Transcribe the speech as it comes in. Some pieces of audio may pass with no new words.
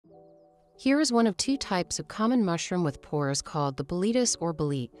Here is one of two types of common mushroom with pores called the Boletus or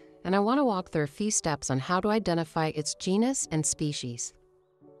Bolete, and I want to walk through a few steps on how to identify its genus and species.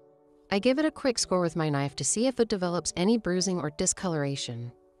 I give it a quick score with my knife to see if it develops any bruising or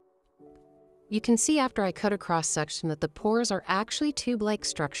discoloration. You can see after I cut a cross-section that the pores are actually tube-like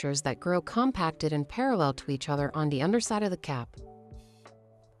structures that grow compacted and parallel to each other on the underside of the cap.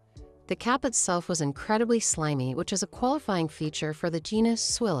 The cap itself was incredibly slimy, which is a qualifying feature for the genus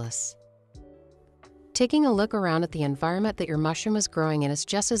Swillus. Taking a look around at the environment that your mushroom is growing in is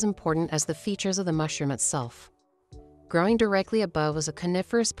just as important as the features of the mushroom itself. Growing directly above was a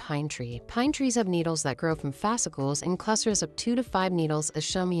coniferous pine tree. Pine trees have needles that grow from fascicles in clusters of 2 to 5 needles as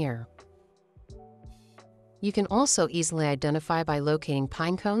shown here. You can also easily identify by locating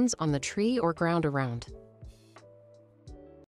pine cones on the tree or ground around.